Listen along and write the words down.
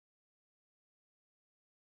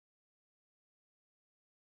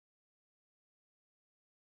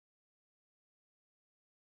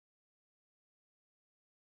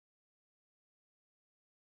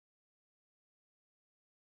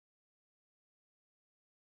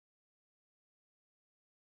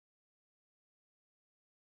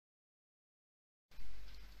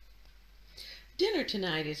Dinner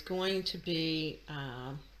tonight is going to be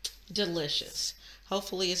delicious.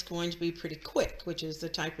 Hopefully it's going to be pretty quick, which is the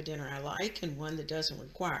type of dinner I like, and one that doesn't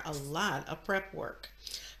require a lot of prep work.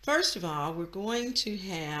 First of all, we're going to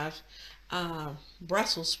have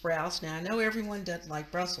Brussels sprouts. Now, I know everyone doesn't like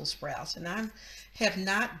Brussels sprouts, and I have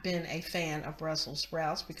not been a fan of Brussels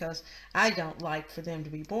sprouts because I don't like for them to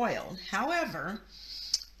be boiled. However,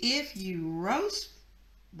 if you roast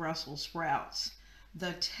Brussels sprouts,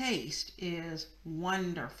 the taste is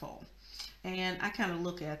wonderful. And I kind of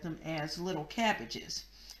look at them as little cabbages.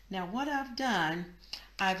 Now what I've done,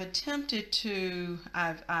 I've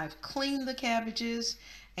cleaned the cabbages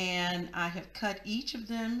and I have cut each of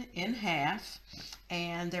them in half,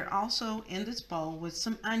 and they're also in this bowl with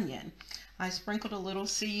some onion. I sprinkled a little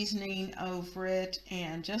seasoning over it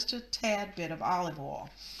and just a tad bit of olive oil.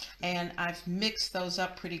 And I've mixed those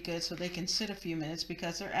up pretty good so they can sit a few minutes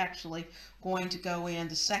because they're actually going to go in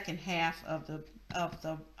the second half of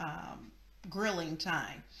the grilling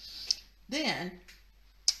time. Then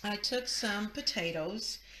I took some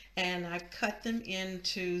potatoes and I cut them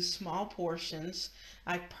into small portions.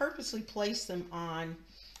 I purposely placed them on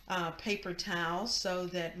paper towels so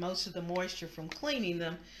that most of the moisture from cleaning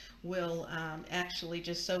them will actually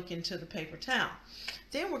just soak into the paper towel.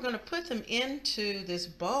 Then we're going to put them into this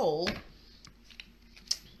bowl,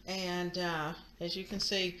 and as you can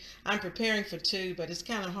see, I'm preparing for two, but it's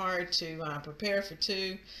kind of hard to prepare for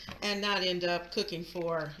two and not end up cooking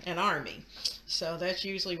for an army. So that's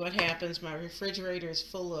usually what happens. My refrigerator is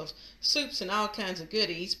full of soups and all kinds of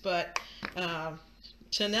goodies, but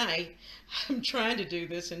tonight I'm trying to do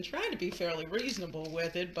this and trying to be fairly reasonable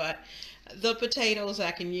with it, but the potatoes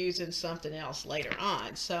I can use in something else later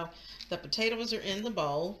on. So the potatoes are in the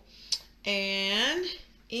bowl, and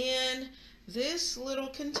in this little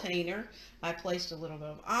container I placed a little bit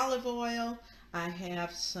of olive oil. I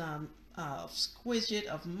have some squidget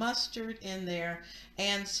of mustard in there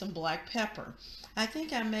and some black pepper. I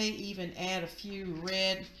think I may even add a few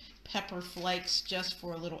red pepper flakes just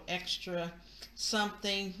for a little extra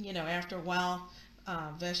something. You know, after a while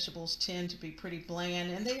vegetables tend to be pretty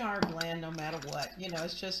bland, and they are bland no matter what. You know,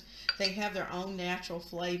 it's just they have their own natural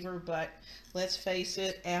flavor, but let's face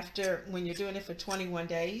it, when you're doing it for 21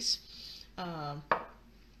 days,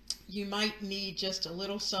 you might need just a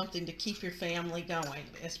little something to keep your family going,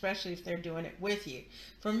 especially if they're doing it with you.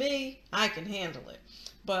 For me, I can handle it,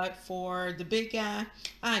 but for the big guy,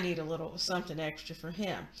 I need a little something extra for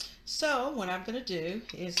him. So what I'm going to do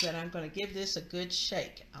is that I'm going to give this a good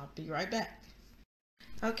shake. I'll be right back.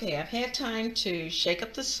 Okay, I've had time to shake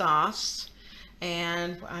up the sauce,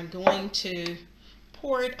 and I'm going to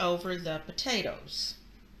pour it over the potatoes.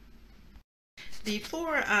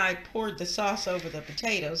 Before I poured the sauce over the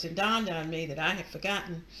potatoes, it dawned on me that I had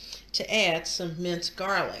forgotten to add some minced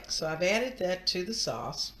garlic. So I've added that to the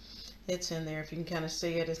sauce. It's in there, if you can kind of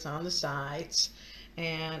see it, it's on the sides.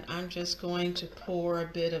 And I'm just going to pour a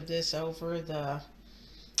bit of this over the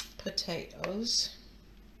potatoes.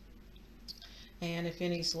 And if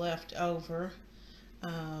any's left over,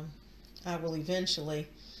 I will eventually,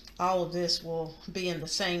 all of this will be in the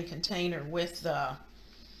same container with the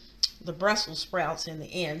Brussels sprouts in the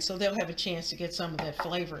end, so they'll have a chance to get some of that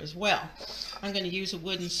flavor as well. I'm going to use a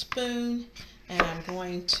wooden spoon, and I'm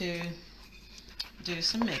going to do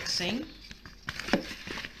some mixing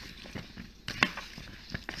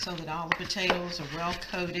so that all the potatoes are well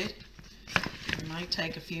coated. It might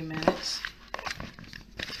take a few minutes.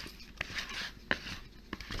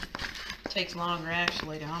 It takes longer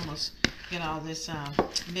actually to almost get all this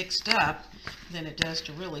mixed up than it does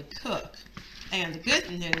to really cook. And the good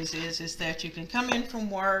news is that you can come in from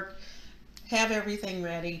work, have everything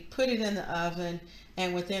ready, put it in the oven,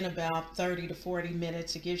 and within about 30 to 40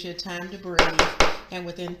 minutes, it gives you time to breathe. And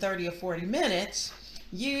within 30 or 40 minutes,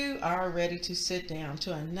 you are ready to sit down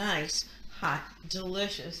to a nice, hot,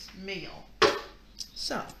 delicious meal.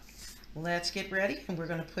 So let's get ready, and we're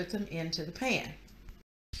going to put them into the pan.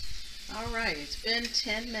 All right, it's been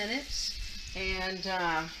 10 minutes, and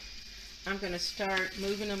I'm going to start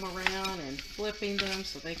moving them around and flipping them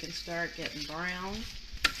so they can start getting brown.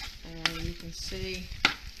 And you can see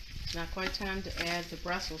it's not quite time to add the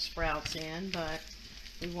Brussels sprouts in, but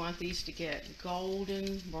we want these to get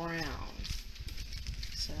golden brown.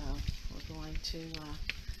 So we're going to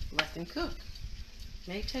let them cook. It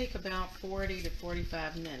may take about 40 to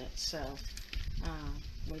 45 minutes, so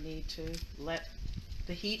we need to let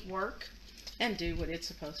the heat work and do what it's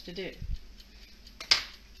supposed to do.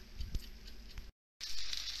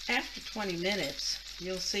 After 20 minutes,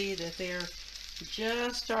 you'll see that they're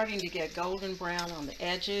just starting to get golden brown on the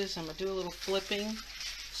edges. I'm going to do a little flipping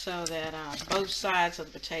so that both sides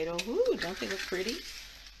of the potato, ooh, don't they look pretty?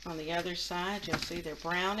 On the other side, you'll see they're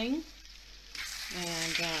browning.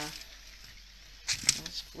 And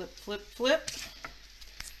let's flip, flip, flip.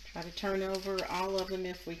 Try to turn over all of them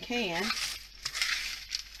if we can.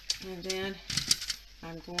 And then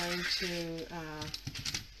I'm going to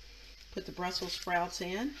put the Brussels sprouts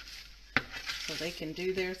in so they can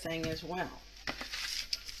do their thing as well.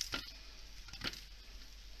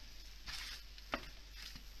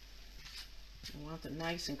 I want them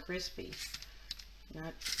nice and crispy,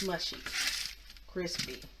 not mushy,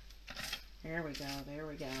 crispy. There we go, there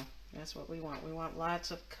we go. That's what we want. We want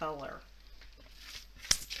lots of color.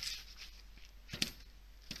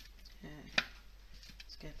 Okay,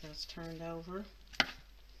 let's get those turned over.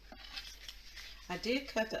 I did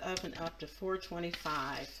cut the oven up to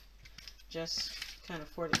 425, just kind of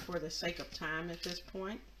for the sake of time at this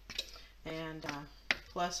point. And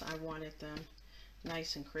plus I wanted them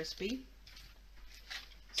nice and crispy.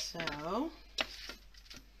 So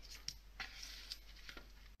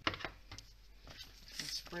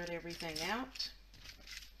spread everything out.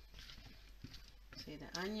 See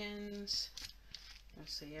the onions. You'll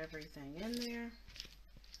see everything in there.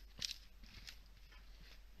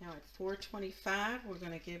 Now at 425, we're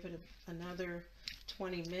going to give it another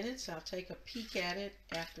 20 minutes. I'll take a peek at it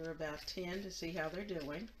after about 10 to see how they're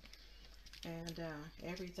doing. And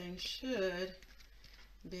everything should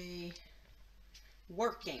be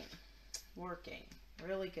working.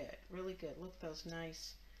 Really good, really good. Look at those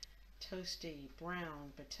nice toasty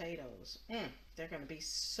brown potatoes. They're going to be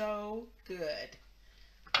so good.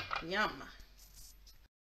 Yum.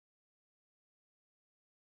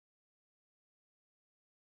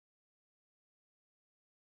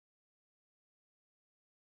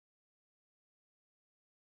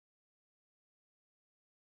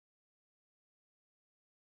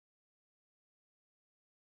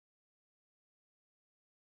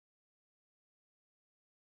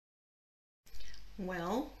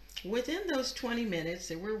 Well, within those 20 minutes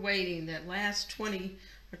that we're waiting, that last 20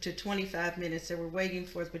 to 25 minutes that we're waiting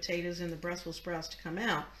for the potatoes and the Brussels sprouts to come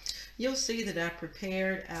out, you'll see that I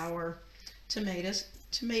prepared our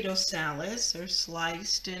tomato salads. They're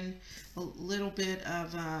sliced, and a little bit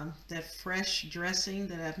of that fresh dressing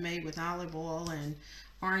that I've made with olive oil and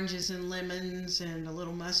oranges and lemons and a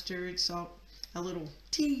little mustard, salt, a little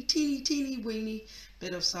teeny weeny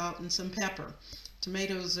bit of salt and some pepper.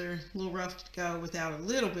 Tomatoes are a little rough to go without a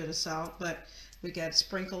little bit of salt, but we got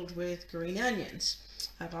sprinkled with green onions.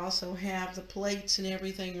 I've also have the plates and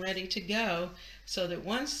everything ready to go, so that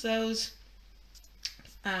once those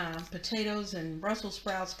potatoes and Brussels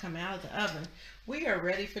sprouts come out of the oven, we are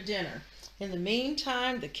ready for dinner. In the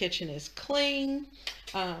meantime, the kitchen is clean.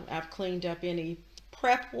 I've cleaned up any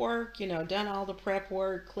prep work, done all the prep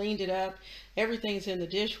work, cleaned it up. Everything's in the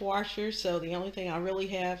dishwasher, so the only thing I really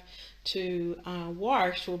have to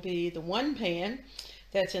wash will be the one pan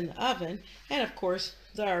that's in the oven, and of course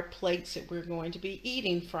there are plates that we're going to be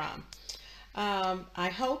eating from. I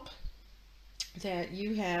hope that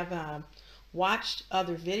you have watched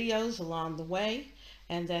other videos along the way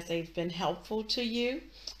and that they've been helpful to you.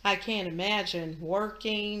 I can't imagine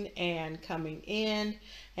working and coming in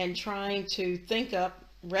and trying to think up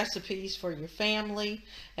recipes for your family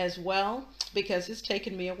as well, because it's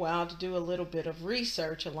taken me a while to do a little bit of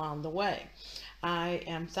research along the way. I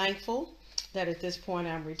am thankful that at this point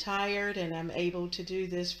I'm retired and I'm able to do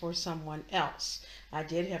this for someone else. I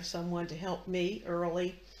did have someone to help me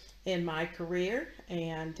early in my career,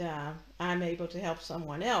 and I'm able to help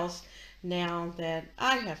someone else now that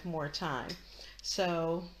I have more time.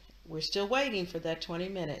 So we're still waiting for that 20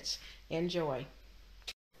 minutes. Enjoy.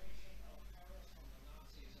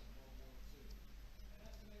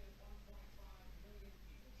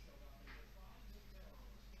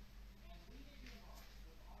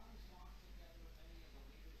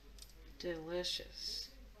 Delicious.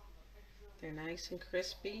 They're nice and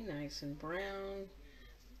crispy, nice and brown.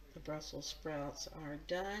 The Brussels sprouts are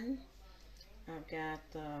done. I've got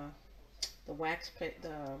the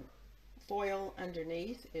the foil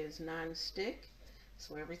underneath is non-stick,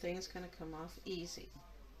 so everything's going to come off easy.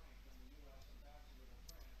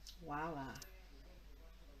 Voila.